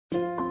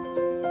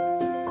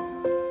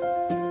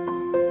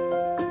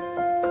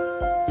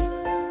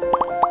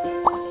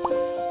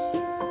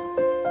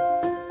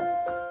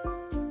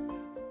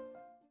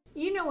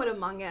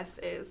Among Us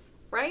is,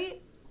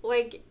 right?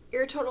 Like,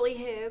 you're totally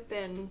hip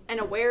and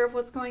aware of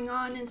what's going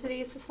on in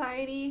today's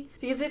society.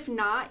 Because if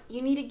not, you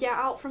need to get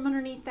out from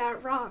underneath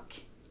that rock.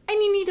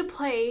 And you need to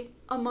play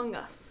Among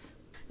Us.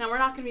 Now, we're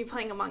not going to be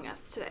playing Among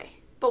Us today.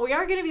 But we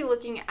are going to be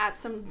looking at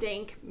some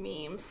dank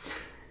memes.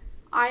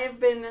 I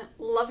have been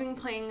loving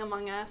playing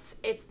Among Us.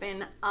 It's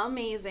been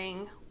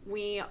amazing.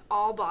 We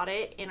all bought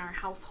it in our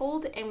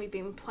household and we've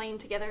been playing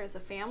together as a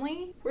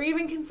family. We're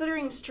even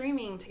considering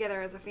streaming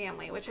together as a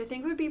family, which I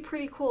think would be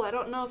pretty cool. I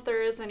don't know if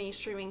there is any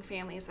streaming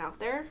families out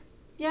there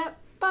yet,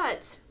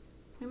 but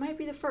we might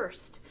be the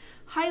first.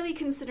 Highly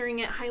considering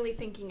it, highly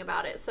thinking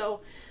about it.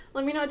 So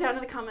let me know down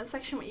in the comment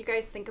section what you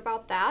guys think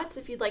about that.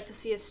 If you'd like to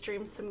see us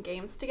stream some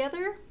games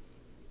together,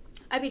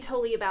 I'd be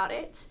totally about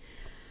it.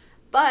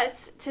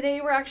 But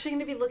today we're actually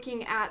going to be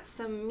looking at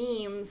some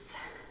memes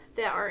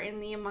that are in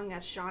the Among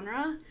Us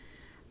genre.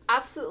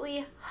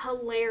 Absolutely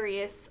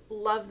hilarious,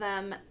 love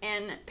them,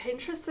 and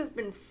Pinterest has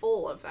been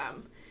full of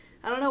them.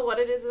 I don't know what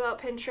it is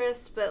about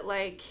Pinterest, but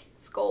like,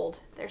 it's gold.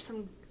 There's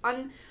some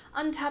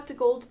untapped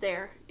gold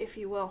there, if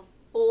you will.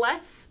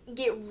 Let's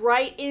get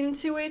right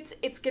into it.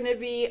 It's gonna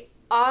be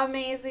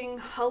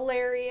amazing,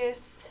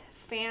 hilarious,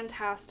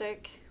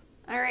 fantastic.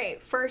 All right,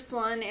 first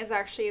one is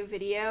actually a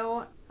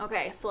video.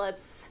 Okay, so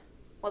let's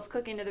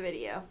click into the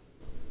video.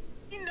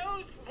 He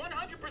knows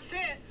 100%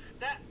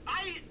 that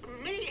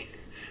me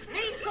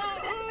saw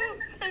who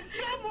and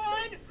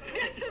someone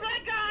next to that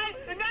guy,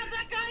 and now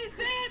that guy is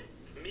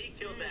dead. Me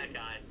killed that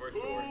guy for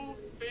sure. Who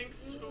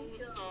thinks who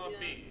saw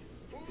me?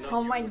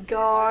 Oh my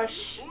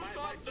gosh. Who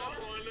saw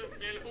someone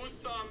and who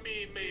saw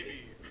me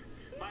maybe?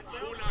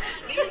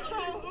 Myself? Me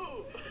saw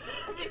who?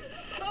 Me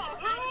saw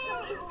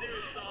who? Dude,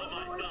 saw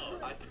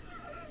myself.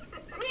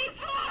 Me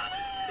saw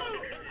who?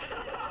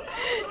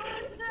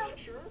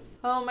 Sure.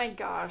 Oh my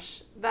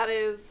gosh, that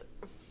is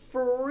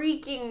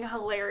freaking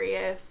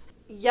hilarious.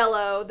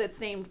 Yellow that's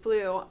named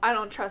Blue. I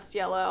don't trust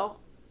Yellow.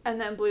 And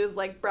then Blue's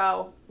like,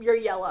 bro, you're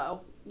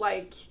yellow.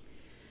 Like,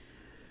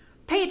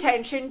 pay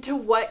attention to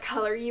what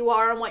color you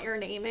are and what your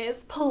name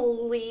is,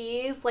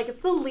 please. Like, it's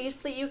the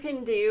least that you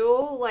can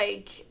do.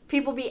 Like,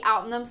 people be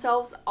outing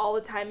themselves all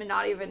the time and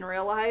not even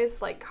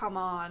realize. Like, come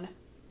on.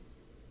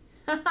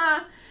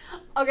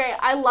 Okay,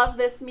 I love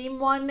this meme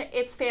one.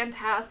 It's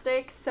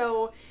fantastic.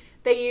 So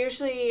they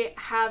usually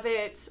have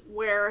it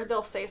where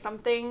they'll say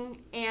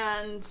something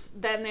and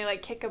then they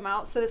like kick them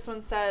out. So this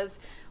one says,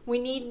 we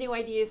need new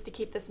ideas to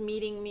keep this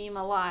meeting meme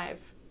alive.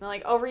 And they're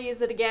like,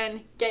 overuse it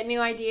again, get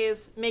new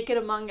ideas, make it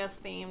Among Us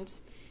themed.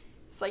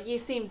 It's like, you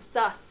seem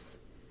sus.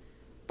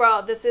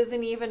 Bro, this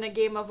isn't even a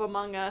game of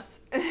Among Us.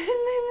 And then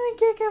they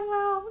kick him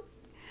out.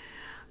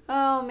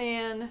 Oh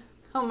man.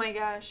 Oh my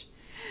gosh.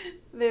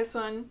 This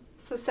one.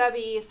 So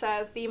Sebi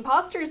says, the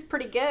imposter is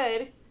pretty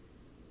good.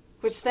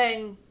 Which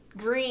then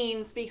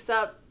Green speaks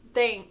up,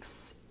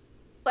 thanks.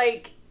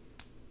 Like,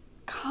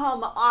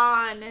 come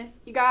on,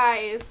 you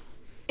guys.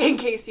 In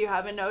case you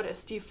haven't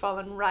noticed, you've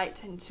fallen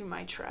right into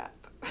my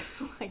trap.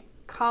 Like,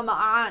 come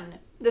on.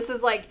 This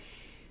is like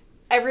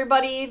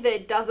everybody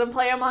that doesn't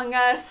play Among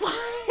Us,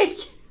 like,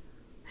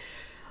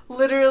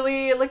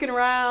 literally looking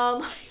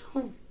around,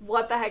 like,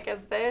 what the heck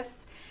is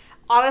this?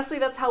 Honestly,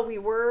 that's how we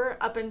were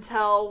up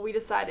until we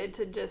decided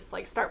to just,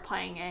 like, start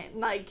playing it.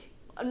 Like,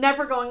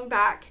 never going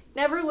back,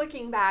 never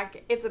looking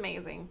back. It's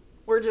amazing.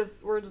 We're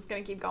just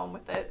gonna keep going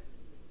with it.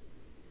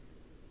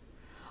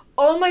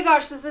 Oh my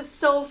gosh, this is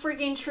so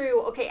freaking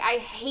true. Okay, I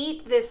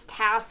hate this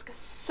task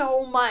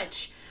so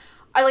much.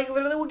 I like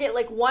literally will get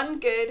like 1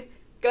 good,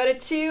 go to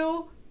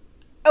 2,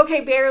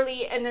 okay,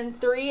 barely, and then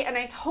 3, and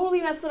I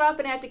totally mess it up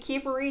and I have to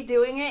keep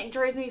redoing it. It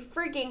drives me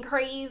freaking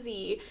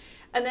crazy.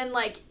 And then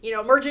like, you know,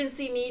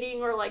 emergency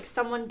meeting or like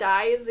someone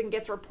dies and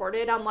gets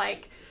reported, I'm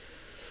like,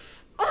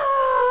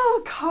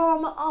 oh,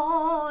 come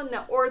on.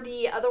 Or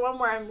the other one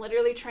where I'm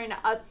literally trying to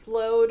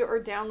upload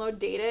or download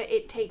data.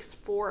 It takes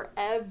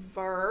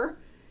forever.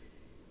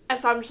 And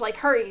so I'm just like,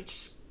 hurry,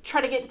 just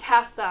try to get the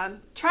task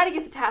done. Try to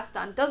get the task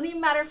done. Doesn't even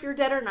matter if you're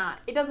dead or not.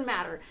 It doesn't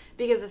matter.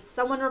 Because if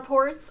someone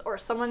reports or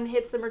someone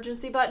hits the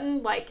emergency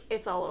button, like,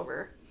 it's all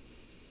over.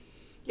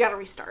 You gotta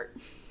restart.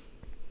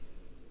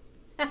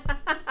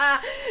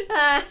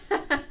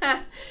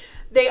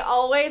 They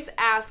always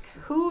ask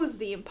who's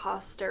the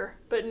imposter,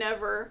 but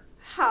never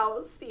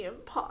how's the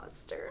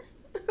imposter.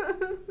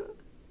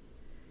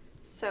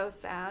 So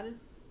sad.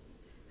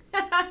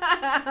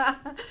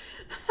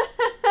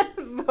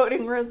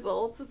 Voting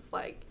results, it's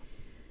like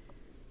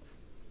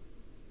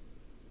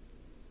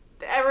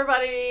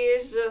everybody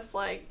is just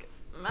like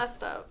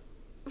messed up.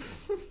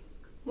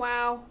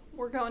 Wow,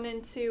 we're going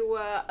into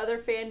other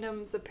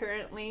fandoms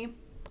apparently.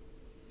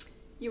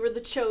 You were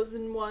the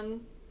chosen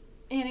one.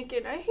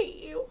 Anakin, I hate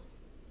you.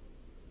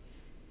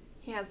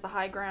 He has the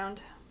high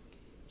ground.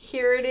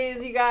 Here it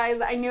is, you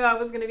guys. I knew I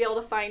was going to be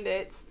able to find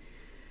it.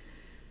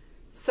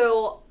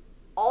 So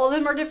all of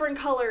them are different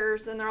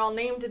colors and they're all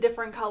named a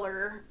different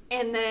color.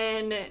 And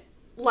then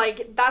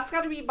like that's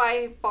got to be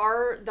by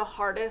far the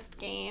hardest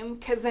game,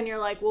 because then you're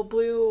like, well,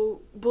 blue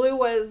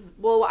was,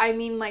 well, I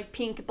mean like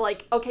pink, but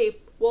like, okay,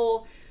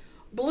 well,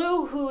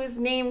 Blue, who is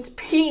named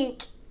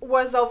Pink,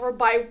 was over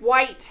by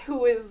White,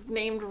 who is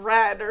named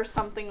Red or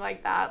something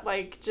like that.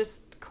 Like,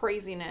 just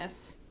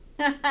craziness.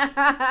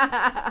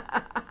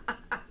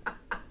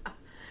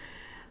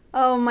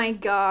 Oh my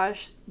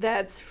gosh,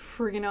 that's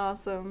freaking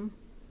awesome.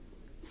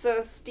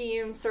 So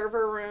Steam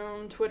server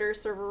room, Twitter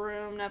server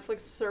room,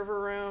 Netflix server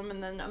room,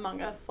 and then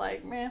Among Us,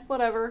 like, meh,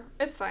 whatever.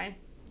 It's fine.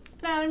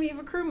 Anatomy of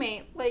a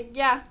crewmate. Like,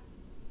 yeah.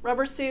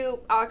 Rubber suit,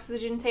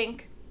 oxygen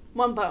tank,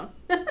 one bone.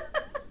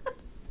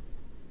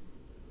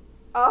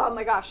 Oh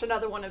my gosh,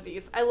 another one of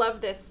these. I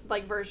love this,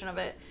 like, version of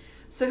it.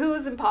 So who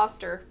was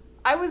imposter?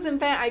 I was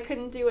infant. I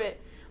couldn't do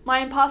it. My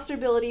imposter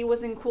ability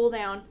was in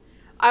cooldown.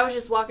 I was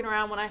just walking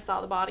around when I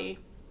saw the body.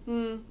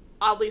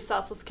 Oddly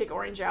sus. Let's kick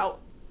Orange out.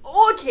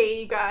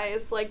 Okay, you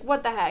guys. Like,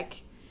 what the heck?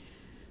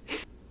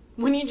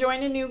 When you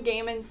join a new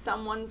game and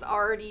someone's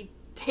already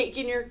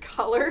taken your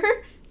color,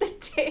 the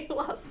day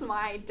lost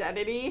my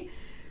identity.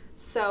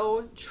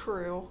 So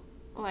true.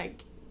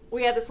 Like,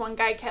 we had this one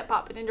guy kept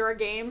popping into our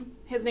game.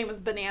 His name was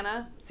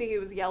Banana, so he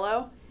was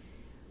yellow.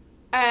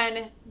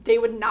 And they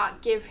would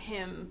not give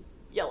him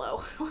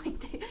yellow.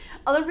 Like,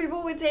 other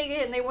people would take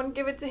it and they wouldn't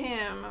give it to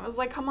him. I was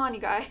like, come on, you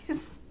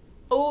guys.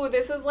 Oh,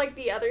 this is like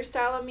the other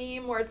style of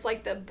meme where it's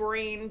like the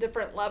brain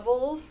different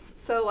levels.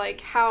 So like,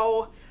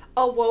 how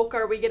awoke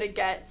are we gonna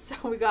get? So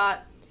we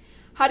got,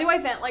 how do I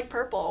vent like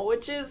purple?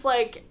 Which is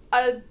like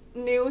a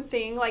new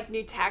thing, like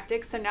new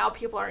tactics. So now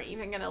people aren't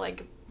even gonna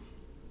like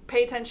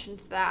pay attention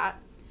to that.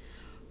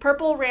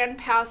 Purple ran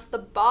past the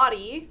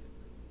body.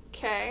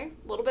 Okay,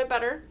 a little bit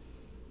better.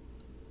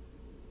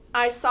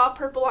 I saw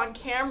purple on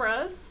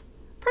cameras.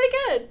 Pretty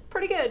good,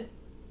 pretty good.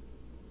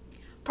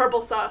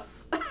 Purple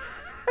sus.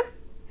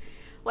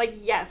 Like,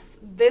 yes,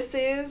 this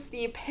is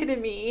the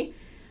epitome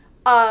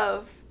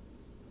of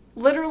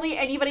literally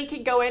anybody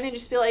could go in and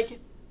just be like,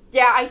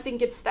 yeah, I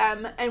think it's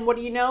them. And what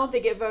do you know? They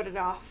get voted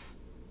off.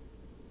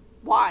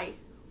 Why?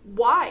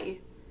 Why?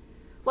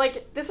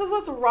 Like, this is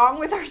what's wrong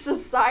with our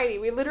society.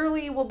 We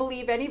literally will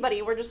believe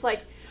anybody. We're just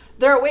like,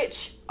 they're a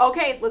witch.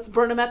 Okay, let's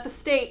burn them at the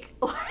stake.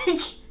 Like,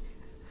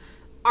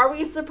 are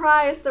we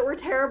surprised that we're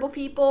terrible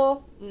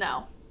people?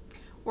 No,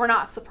 we're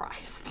not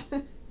surprised.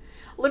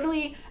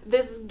 Literally,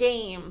 this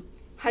game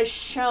has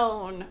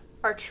shown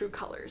our true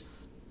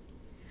colors.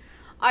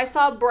 I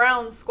saw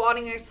Brown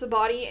squatting next to the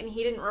body and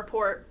he didn't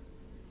report.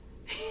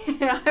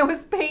 I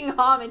was paying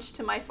homage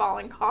to my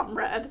fallen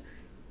comrade.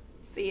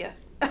 See ya.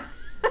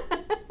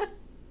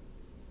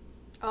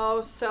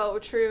 Oh, so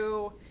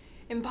true.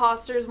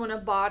 Imposters when a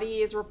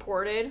body is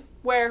reported.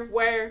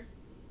 Where?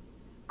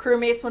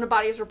 Crewmates when a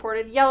body is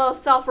reported. Yellow,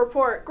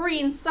 self-report.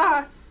 Green,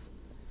 sus.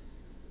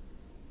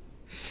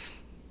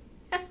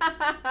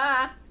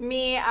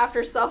 Me,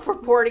 after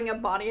self-reporting a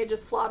body I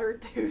just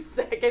slaughtered 2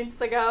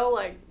 seconds ago,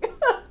 like,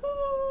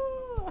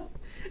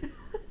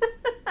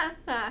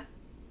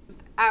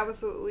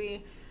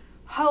 absolutely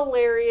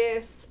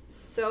hilarious,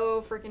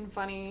 so freaking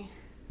funny.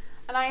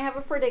 And I have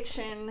a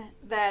prediction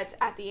that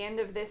at the end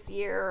of this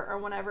year, or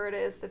whenever it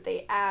is that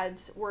they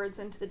add words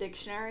into the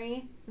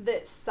dictionary,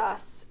 that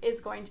sus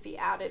is going to be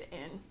added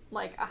in,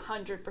 like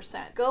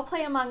 100%. Go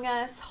play Among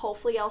Us.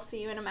 Hopefully I'll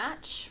see you in a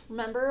match.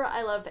 Remember,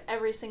 I love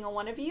every single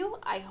one of you.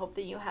 I hope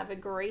that you have a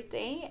great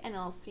day, and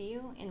I'll see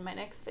you in my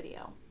next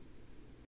video.